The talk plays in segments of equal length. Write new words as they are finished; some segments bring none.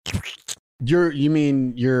You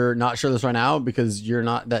mean you're not shirtless right now because you're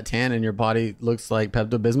not that tan and your body looks like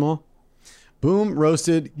Pepto-Bismol? Boom,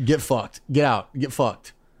 roasted, get fucked. Get out, get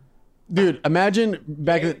fucked. Dude, imagine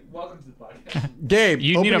back in... Welcome to the podcast. Gabe,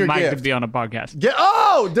 You need a mic to be on a podcast.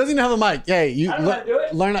 Doesn't even have a mic. Hey, you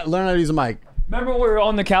learn how to use a mic. Remember when we were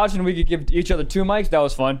on the couch and we could give each other 2 mics? That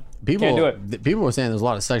was fun. Can't do it. People were saying there's a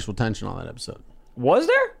lot of sexual tension on that episode. Was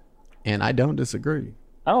there? And I don't disagree.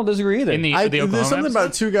 I don't disagree either. In the Oklahoma there's something episode?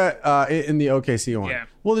 about 2 guys in the OKC one. Yeah.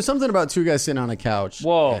 Well, there's something about 2 guys sitting on a couch.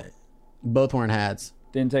 Whoa. Both wearing hats.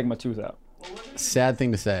 Didn't take my tooth out. Sad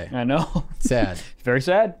thing to say. I know. Sad. Very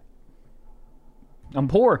sad. I'm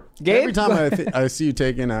poor. Gabe? Every time I see you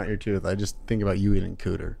taking out your tooth, I just think about you eating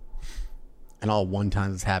cooter. And all one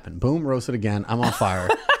time it's happened. Boom, roasted again. I'm on fire.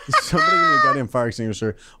 Somebody give me a goddamn fire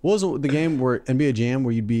extinguisher. What was the game where NBA Jam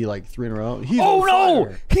where you'd be like 3 in a row? He's on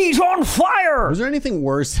fire. He's on fire! Was there anything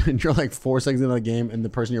worse than you're like 4 seconds into the game and the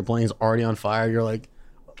person you're playing is already on fire? You're like,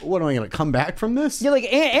 what am I going to come back from this? You're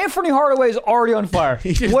like, Anthony Hardaway is already on fire.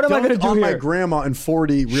 What am I going to do on here? my grandma in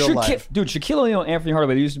 40 real life. Dude, Shaquille O'Neal and Anthony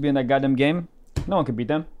Hardaway, they used to be in that goddamn game. No one could beat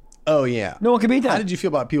them. Oh, yeah. No one could beat them. How did you feel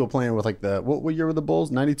about people playing with like what year were the Bulls?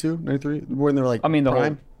 92, 93? When they were like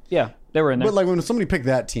prime? They were in there. But like when somebody picked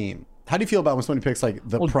that team, how do you feel about when somebody picks like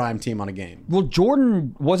the prime team on a game? Well,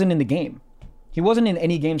 Jordan wasn't in the game. He wasn't in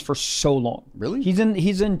any games for so long. Really? He's in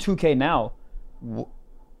 2K now.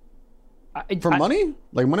 For money?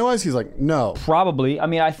 Like money-wise, he's like, no. Probably. I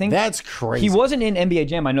mean, I think... That's crazy. He wasn't in NBA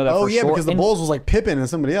Jam. I know that for sure. Oh, yeah, because the Bulls was like Pippen and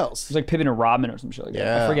somebody else. It was like Pippen and Rodman or some shit like that.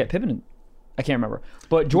 Yeah. I forget. Pippen I can't remember.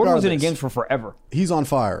 But Jordan was in games for forever. He's on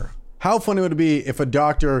fire. How funny would it be if a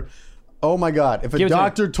doctor... Oh, my God. If a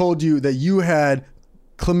doctor told you that you had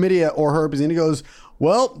chlamydia or herpes and he goes,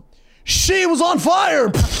 well, she was on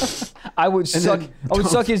fire. I would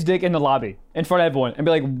suck his dick in the lobby in front of everyone and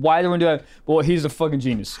be like, why did everyone do that? Well, he's a fucking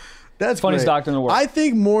genius. That's funniest great. doctor in the world. I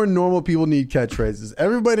think more normal people need catchphrases.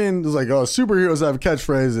 Everybody is like, oh, superheroes have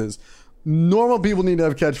catchphrases. Normal people need to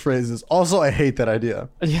have catchphrases. Also, I hate that idea.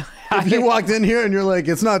 Yeah. If you walked in here and you're like,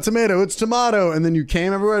 it's not tomato, it's tomato, and then you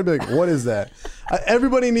came everywhere, I'd be like, what is that?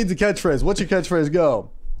 Everybody needs a catchphrase. What's your catchphrase?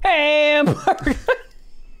 Go. Hamburger.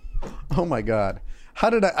 Oh my God. How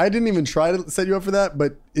did I didn't even try to set you up for that,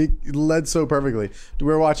 but it led so perfectly. We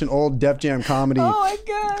were watching old Def Jam comedy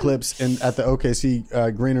clips at the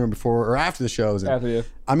OKC green room before or after the shows. After you.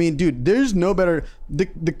 I mean, dude, there's no better.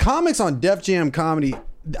 The comics on Def Jam comedy,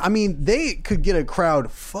 I mean, they could get a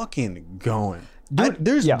crowd fucking going.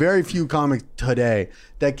 There's very few comics today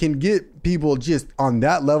that can get people just on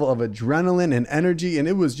that level of adrenaline and energy, and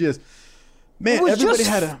it was just, man, everybody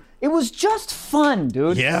had a... It was just fun,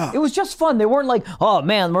 dude. Yeah. It was just fun. They weren't like, oh,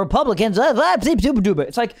 man, Republicans.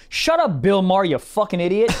 It's like, shut up, Bill Maher, you fucking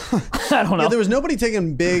idiot. I don't know. Yeah, there was nobody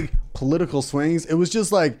taking big political swings. It was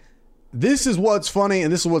just like, this is what's funny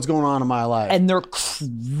and this is what's going on in my life. And they're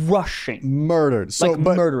crushing. Murdered. So,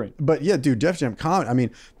 murdering. But yeah, dude, Def Jam comedy, I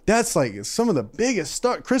mean, that's like some of the biggest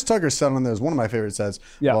stuff. Chris Tucker's set on there is one of my favorite sets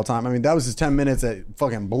of all time. I mean, that was his 10 minutes that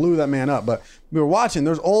fucking blew that man up. But we were watching,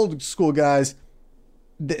 there's old school guys,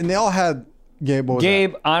 and they all had Gabe,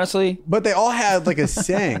 honestly. But they all had like a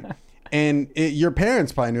saying. And your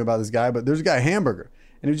parents probably knew about this guy, but there's a guy, Hamburger.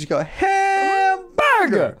 And he would just go,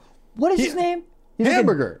 Hamburger. What is his name? He's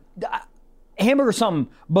Hamburger. Hamburger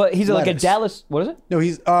something. But he's like a Dallas, what is it? No,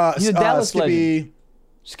 he's a Dallas legend.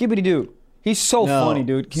 Skibbity Doo. He's so funny,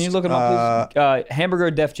 dude. Can you look him up, please?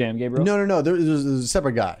 Hamburger Def Jam, Gabriel. No. There's a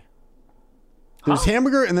separate guy. There's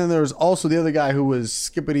Hamburger, and then there's also the other guy who was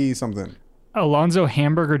Skippity something. Alonzo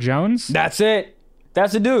Hamburger Jones? That's it.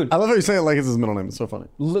 That's the dude. I love how you say it like it's his middle name. It's so funny.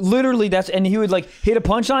 Literally, and he would like hit a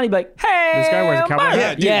punchline. He'd be like, hey, this guy wears a cowboy hat?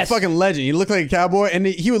 Yeah, dude, yes. Fucking legend. He looked like a cowboy, and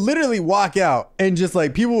he would literally walk out, and just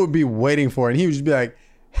like people would be waiting for it, and he would just be like,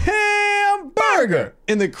 Hamburger.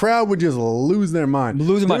 And the crowd would just lose their mind.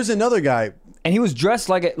 There's another guy. And he was dressed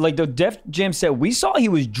like the Def Jam set we saw, he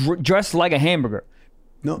was dressed like a hamburger.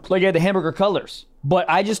 No. Like he had the hamburger colors. But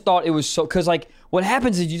I just thought it was so, because like what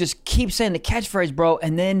happens is you just keep saying the catchphrase, bro,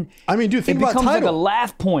 and then I mean, dude, think it about becomes Tidal. like a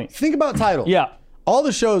laugh point. Think about Tidal. Yeah. All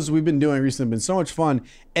the shows we've been doing recently have been so much fun.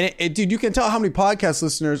 And dude, you can tell how many podcast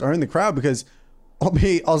listeners are in the crowd because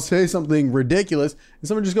I'll say something ridiculous and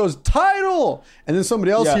someone just goes, Tidal! And then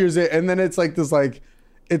somebody else hears it, and then it's like this like,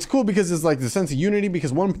 it's cool because it's like the sense of unity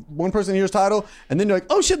because one person hears Tidal and then you're like,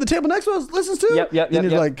 oh shit, the table next to us listens to? Then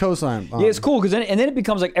you're like cosign. Yeah, it's cool because then it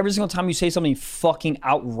becomes like every single time you say something fucking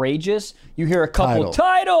outrageous, you hear a couple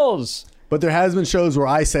titles. But there has been shows where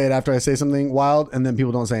I say it after I say something wild and then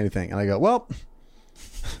people don't say anything. And I go, well,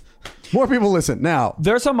 more people listen now.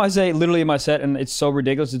 There's something I say literally in my set and it's so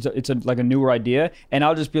ridiculous. It's like a newer idea. And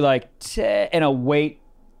I'll just be like, and I'll wait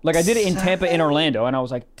Like I did it in Tampa, in Orlando, and I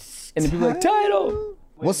was like, and then people were like, title.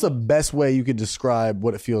 What's the best way you could describe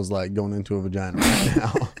what it feels like going into a vagina right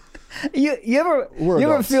now? You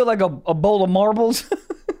ever feel like a bowl of marbles?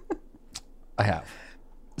 I have.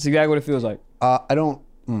 That's exactly what it feels like. I don't.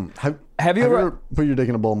 Have you ever put your dick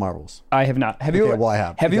in a bowl of marbles? I have not. Have you? Okay, well, I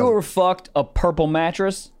have. Have you ever fucked a purple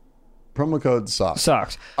mattress? Promo code socks.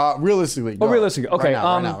 Socks. Realistically. Realistically. Okay.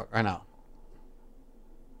 Right now.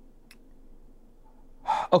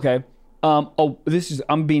 Okay.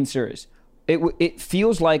 I'm being serious. It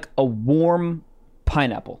feels like a warm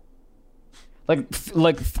pineapple.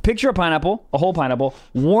 Like picture a pineapple, a whole pineapple.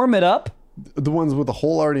 Warm it up. The ones with the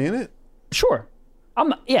hole already in it. Sure.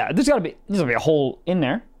 There's gotta be a hole in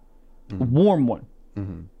there. Mm-hmm. Warm one.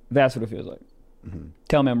 Mm-hmm. That's what it feels like. Mm-hmm.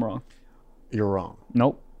 Tell me I'm wrong. You're wrong.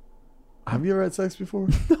 Nope. Have you ever had sex before?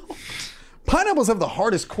 No. Pineapples have the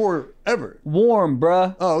hardest core ever. Warm,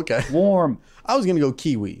 bruh. Oh, okay. Warm. I was gonna go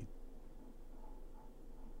kiwi.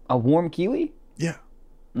 A warm kiwi? Yeah.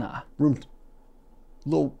 Nah.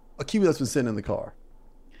 A kiwi that's been sitting in the car.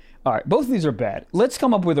 All right, both of these are bad. Let's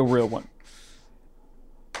come up with a real one.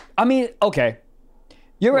 I mean, okay.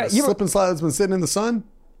 You're right. Slip and slide that's been sitting in the sun?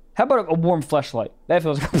 How about a warm fleshlight? That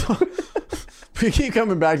feels good. We keep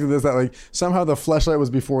coming back to this, that like somehow the fleshlight was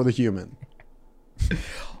before the human.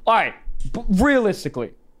 All right,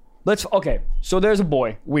 realistically, so there's a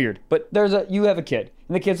boy, weird, but you have a kid,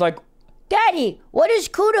 and the kid's like, Daddy, what does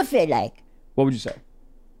Cuda feel like? What would you say?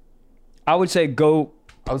 I would say go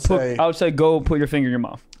put your finger in your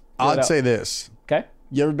mouth. I'd say this. Okay.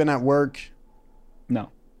 You ever been at work?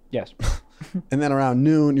 No. Yes. And then around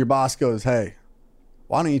noon, your boss goes, hey,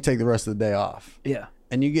 why don't you take the rest of the day off? Yeah.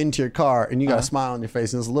 And you get into your car and you got a smile on your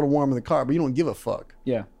face and it's a little warm in the car, but you don't give a fuck.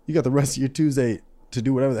 Yeah. You got the rest of your Tuesday to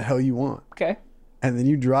do whatever the hell you want. Okay. And then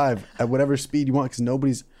you drive at whatever speed you want because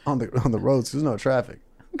nobody's on the roads because there's no traffic.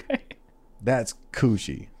 Okay. That's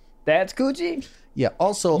coochie. That's coochie? Yeah.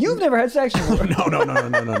 Also, you've never had sex before.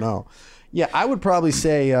 No. Yeah, I would probably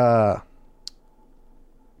say.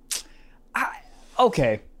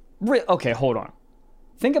 Okay. Okay, hold on.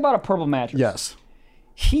 Think about a purple mattress. Yes.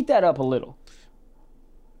 Heat that up a little.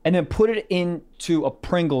 And then put it into a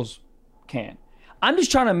Pringles can. I'm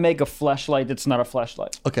just trying to make a fleshlight that's not a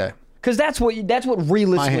fleshlight. Okay. Because that's what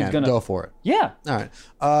realistically is gonna go for it. Yeah. All right.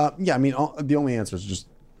 Yeah. I mean, the only answer is just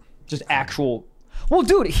actual. Well,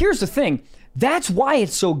 dude, here's the thing. That's why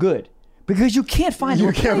it's so good. Because you can't find it.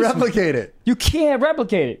 You can't replicate it. You can't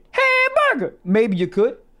replicate it. Hamburger. Maybe you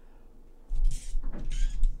could.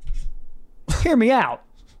 Hear me out.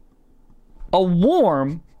 A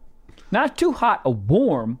warm, not too hot, a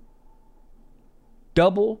warm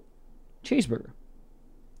double cheeseburger.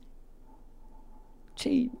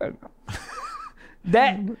 Yeah,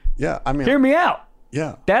 I mean. Hear me out.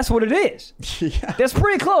 Yeah. That's what it is. Yeah. That's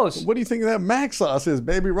pretty close. What do you think that mac sauce is,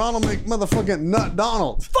 baby? Ronald motherfucking Nut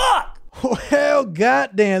Donald. Fuck! Well,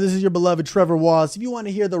 goddamn, this is your beloved Trevor Wallace. If you want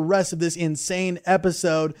to hear the rest of this insane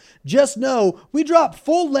episode, just know we drop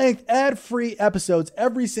full-length, ad-free episodes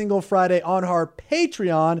every single Friday on our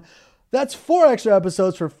Patreon. That's 4 extra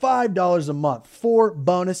episodes for $5 a month. 4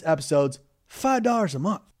 bonus episodes, $5 a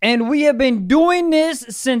month. And we have been doing this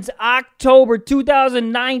since October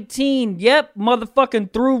 2019. Yep,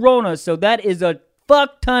 motherfucking through Rona. So that is a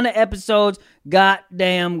fuck ton of episodes.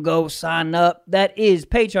 Goddamn, go sign up. That is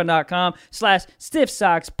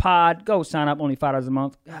patreon.com/stiffsockspod. Go sign up, only $5 a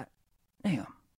month. God damn.